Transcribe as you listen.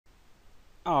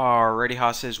Alrighty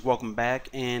hosses, welcome back,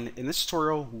 and in this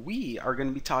tutorial we are going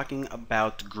to be talking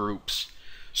about groups.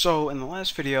 So in the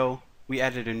last video we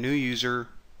added a new user,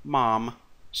 mom,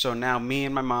 so now me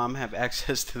and my mom have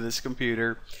access to this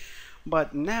computer,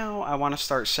 but now I want to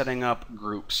start setting up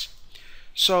groups.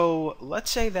 So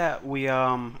let's say that we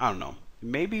I don't know,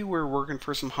 maybe we're working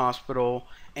for some hospital,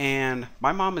 and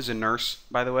my mom is a nurse,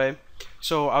 by the way.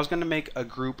 So I was going to make a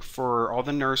group for all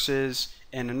the nurses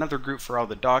and another group for all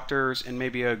the doctors and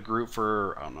maybe a group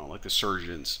for, I don't know, like the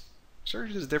surgeons.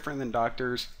 Surgeons different than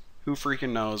doctors, who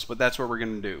freaking knows, but that's what we're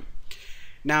going to do.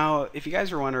 Now, if you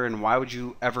guys are wondering why would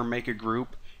you ever make a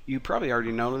group, you probably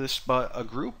already know this, but a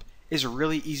group is a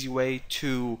really easy way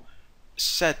to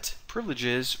set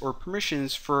privileges or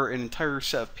permissions for an entire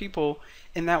set of people,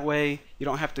 and that way you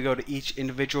don't have to go to each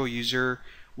individual user.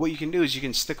 What you can do is you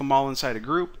can stick them all inside a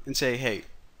group and say, hey,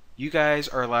 you guys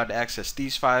are allowed to access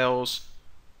these files,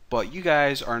 but you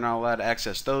guys are not allowed to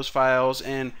access those files,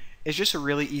 and it's just a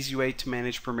really easy way to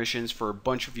manage permissions for a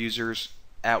bunch of users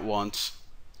at once.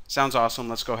 Sounds awesome.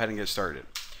 Let's go ahead and get started.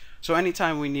 So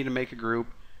anytime we need to make a group,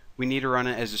 we need to run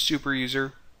it as a super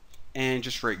user and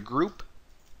just write group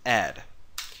add.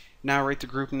 Now write the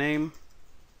group name,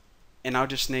 and I'll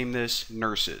just name this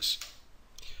nurses.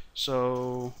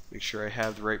 So make sure I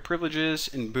have the right privileges,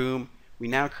 and boom, we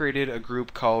now created a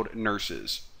group called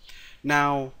nurses.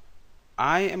 Now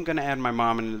I am going to add my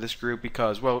mom into this group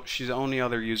because, well, she's the only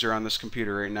other user on this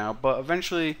computer right now, but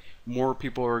eventually more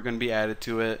people are going to be added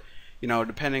to it, you know,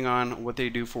 depending on what they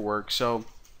do for work. So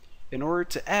in order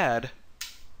to add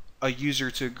a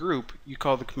user to a group, you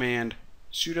call the command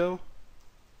sudo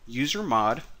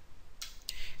usermod,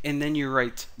 and then you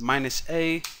write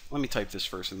 -a, let me type this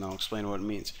first and then I'll explain what it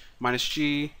means,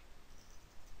 -g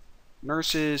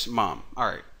nurses mom.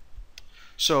 Alright,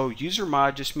 so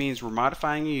usermod just means we're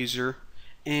modifying a user,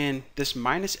 and this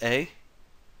 -a,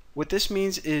 what this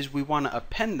means is we want to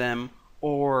append them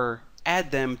or add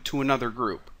them to another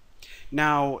group.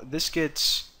 Now this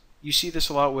gets, you see this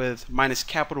a lot with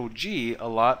 -G a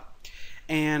lot,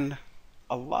 and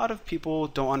a lot of people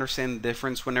don't understand the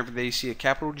difference whenever they see a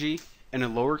capital G and a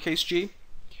lowercase g.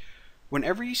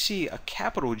 Whenever you see a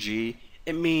capital G,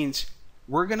 it means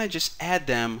we're gonna just add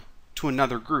them to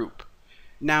another group.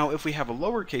 Now if we have a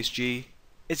lowercase g,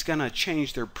 it's gonna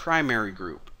change their primary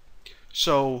group.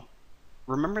 So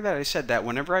remember that I said that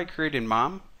whenever I created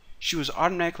mom, she was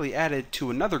automatically added to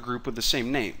another group with the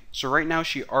same name. So right now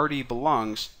she already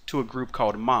belongs to a group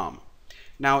called mom.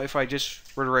 Now if I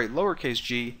just were to write lowercase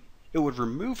g, it would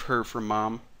remove her from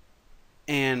mom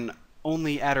and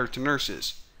only add her to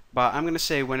nurses. But I'm going to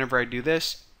say whenever I do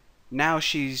this, now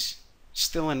she's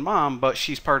still in mom, but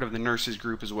she's part of the nurses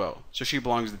group as well. So she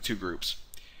belongs to two groups.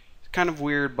 It's kind of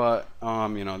weird, but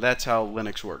you know, that's how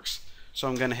Linux works. So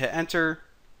I'm going to hit enter,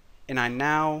 and I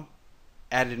now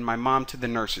added my mom to the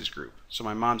nurses group. So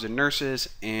my mom's in nurses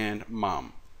and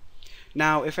mom.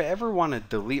 Now if I ever want to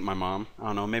delete my mom, I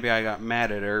don't know, maybe I got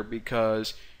mad at her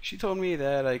because she told me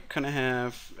that I couldn't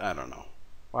have, I don't know.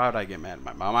 Why would I get mad at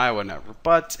my mom? I would never.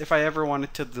 But if I ever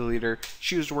wanted to delete her,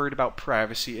 she was worried about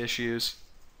privacy issues.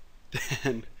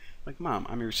 Then, like, mom,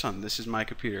 I'm your son. This is my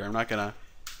computer. I'm not going to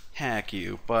hack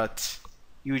you. But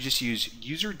you would just use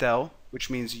userdel, which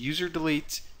means user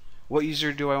delete. What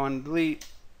user do I want to delete?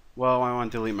 Well, I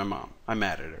want to delete my mom. I'm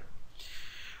mad at her.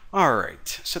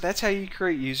 Alright, so that's how you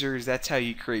create users, that's how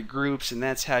you create groups, and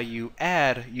that's how you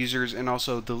add users and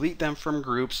also delete them from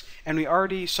groups. And we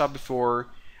already saw before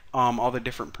all the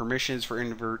different permissions for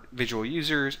individual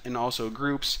users and also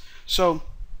groups. So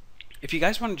if you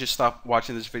guys want to just stop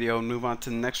watching this video and move on to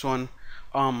the next one,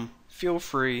 feel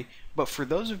free. But for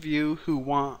those of you who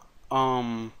want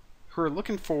who are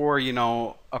looking for, you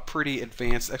know, a pretty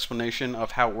advanced explanation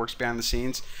of how it works behind the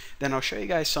scenes, then I'll show you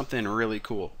guys something really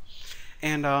cool.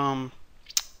 And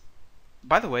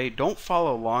by the way, don't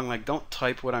follow along, like don't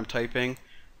type what I'm typing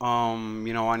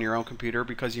you know, on your own computer,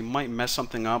 because you might mess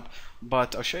something up.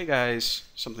 But I'll show you guys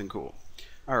something cool.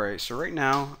 Alright, so right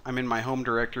now I'm in my home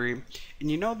directory, and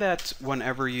you know that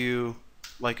whenever you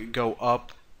like go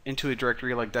up into a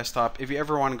directory like desktop, if you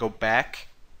ever want to go back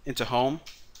into home,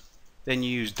 then you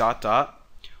use ...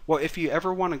 Well, if you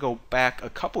ever want to go back a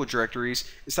couple of directories,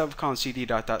 instead of calling cd ...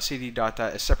 cd ...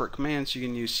 as separate commands, you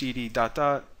can use cd ...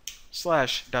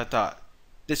 /...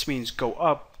 This means go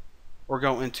up or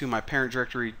go into my parent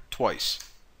directory twice.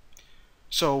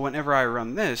 So whenever I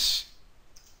run this,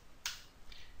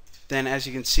 then as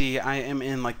you can see, I am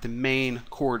in like the main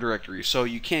core directory. So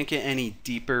you can't get any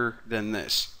deeper than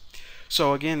this.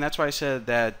 So again, that's why I said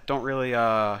that don't really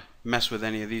mess with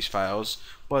any of these files.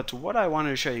 But what I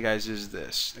wanted to show you guys is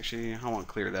this. Actually, I won't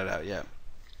clear that out yet.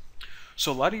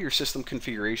 So a lot of your system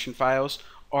configuration files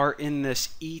are in this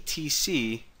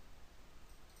etc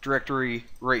directory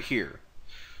right here.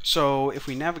 So if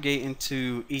we navigate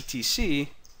into etc,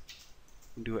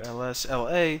 do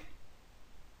lsla,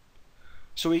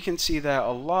 so we can see that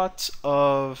a lot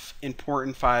of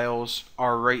important files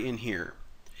are right in here.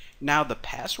 Now the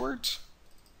passwords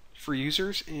for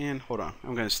users, and hold on,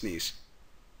 I'm gonna sneeze.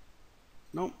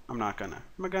 Nope, I'm not gonna.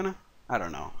 Am I gonna? I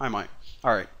don't know. I might.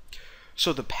 Alright.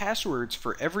 So the passwords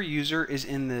for every user is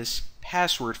in this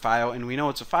password file, and we know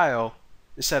it's a file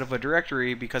instead of a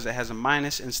directory because it has a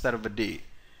minus instead of a D.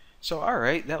 So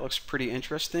alright, that looks pretty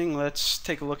interesting. Let's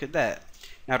take a look at that.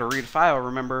 Now to read a file,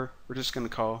 remember, we're just going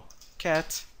to call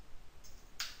cat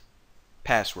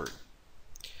password.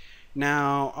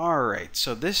 Now, alright,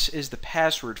 so this is the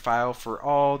password file for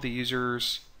all the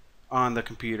users on the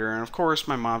computer, and of course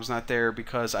my mom's not there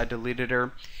because I deleted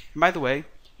her. And by the way,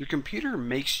 your computer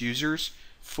makes users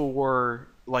for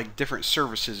like different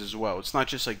services as well. It's not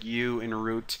just like you and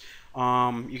root.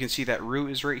 You can see that root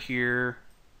is right here,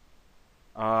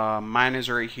 mine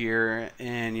is right here,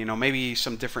 and you know, maybe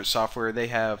some different software they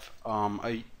have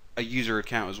a user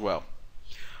account as well.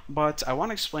 But I want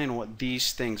to explain what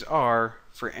these things are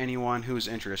for anyone who is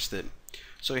interested.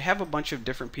 So you have a bunch of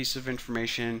different pieces of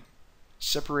information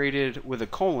separated with a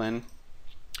colon.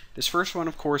 This first one,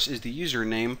 of course, is the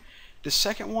username. The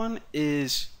second one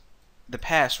is the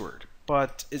password,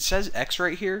 but it says X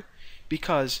right here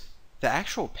because the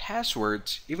actual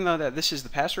passwords, even though that this is the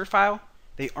password file,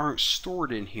 they aren't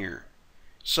stored in here.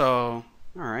 So,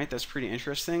 alright, that's pretty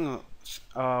interesting.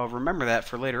 Remember that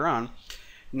for later on.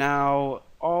 Now,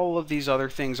 all of these other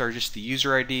things are just the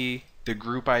user ID, the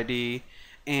group ID,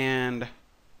 and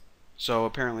so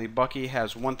apparently Bucky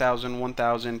has 1000,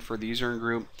 1000 for the user and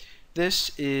group.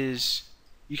 This is,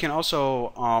 you can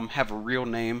also have a real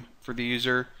name for the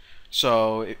user.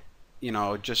 So, you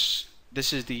know, just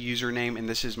this is the username and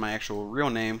this is my actual real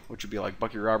name, which would be like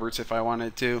Bucky Roberts if I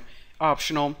wanted to.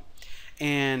 Optional.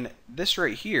 And this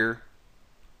right here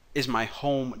is my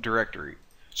home directory.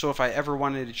 So if I ever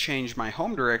wanted to change my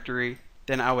home directory,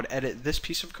 then I would edit this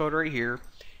piece of code right here.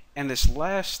 And this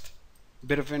last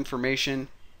bit of information,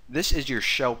 this is your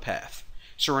shell path.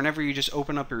 So whenever you just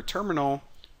open up your terminal,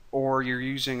 or you're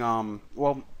using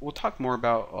well, we'll talk more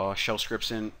about shell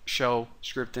scripting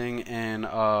and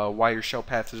why your shell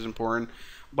path is important,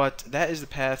 but that is the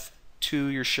path to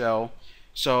your shell.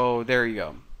 So there you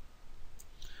go.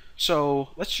 So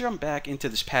let's jump back into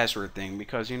this password thing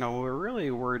because, you know, we're really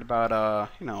worried about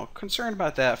you know, concerned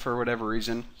about that for whatever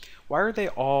reason. Why are they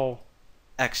all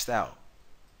X'd out?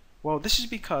 Well, this is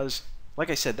because, like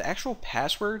I said, the actual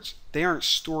passwords, they aren't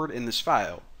stored in this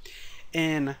file.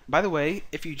 And by the way,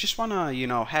 if you just want to, you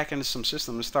know, hack into some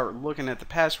system and start looking at the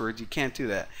passwords, you can't do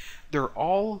that. They're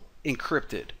all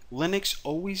encrypted. Linux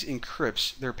always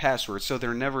encrypts their passwords, so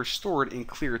they're never stored in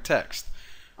clear text.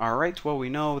 Alright, well, we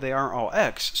know they aren't all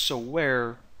X, so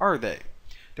where are they?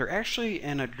 They're actually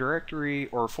in a directory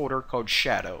or a folder called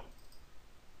shadow.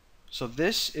 So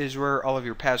this is where all of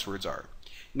your passwords are.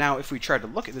 Now, if we try to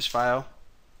look at this file,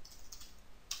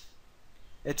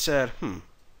 it said,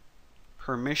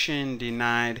 permission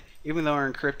denied. Even though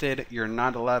they're encrypted, you're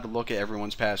not allowed to look at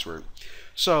everyone's password.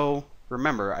 So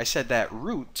remember, I said that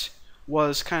root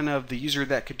was kind of the user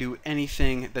that could do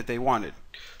anything that they wanted.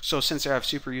 So since I have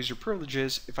super user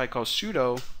privileges, if I call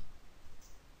sudo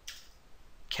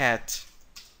cat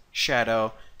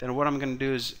shadow, then what I'm going to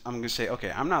do is I'm going to say,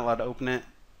 okay, I'm not allowed to open it.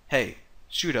 Hey,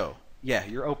 sudo, yeah,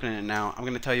 you're opening it now. I'm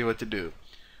going to tell you what to do.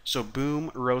 So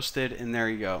boom, roasted, and there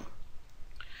you go.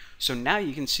 So now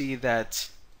you can see that,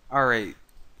 alright,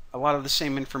 a lot of the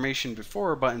same information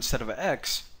before, but instead of an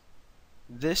X,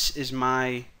 this is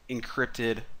my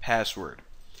encrypted password.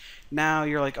 Now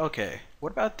you're like, okay,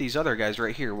 what about these other guys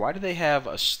right here? Why do they have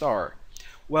a star?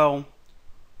 Well,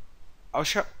 I'll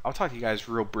talk to you guys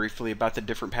real briefly about the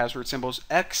different password symbols.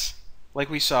 X, like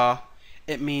we saw,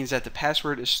 it means that the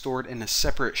password is stored in a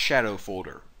separate shadow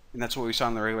folder, and that's what we saw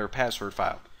in the regular password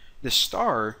file. The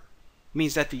star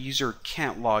means that the user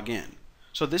can't log in.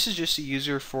 So this is just a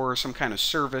user for some kind of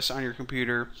service on your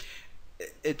computer.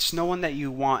 It's no one that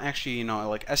you want actually, you know,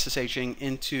 like SSHing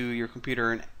into your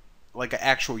computer and like an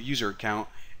actual user account.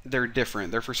 They're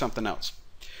different. They're for something else.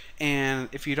 And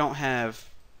if you don't have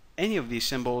any of these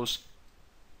symbols,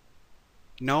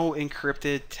 no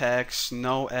encrypted text,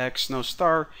 no X, no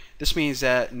star, this means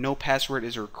that no password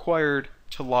is required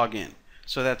to log in.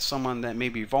 So that's someone that may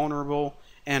be vulnerable,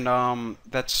 and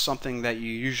that's something that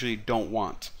you usually don't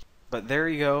want. But there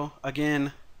you go.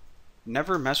 Again,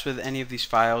 never mess with any of these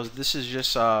files. This is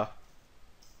just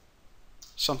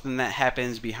something that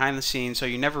happens behind the scenes, so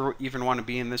you never even want to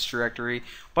be in this directory.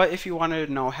 But if you wanted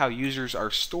to know how users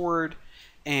are stored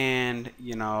and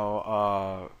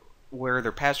where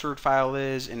their password file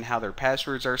is and how their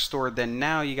passwords are stored, then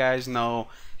now you guys know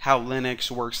how Linux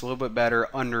works a little bit better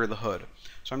under the hood.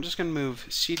 So I'm just going to move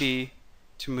CD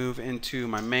to move into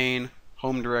my main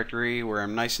home directory where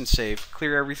I'm nice and safe,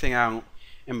 clear everything out,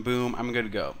 and boom, I'm good to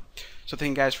go. So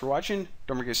thank you guys for watching.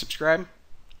 Don't forget to subscribe.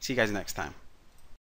 See you guys next time.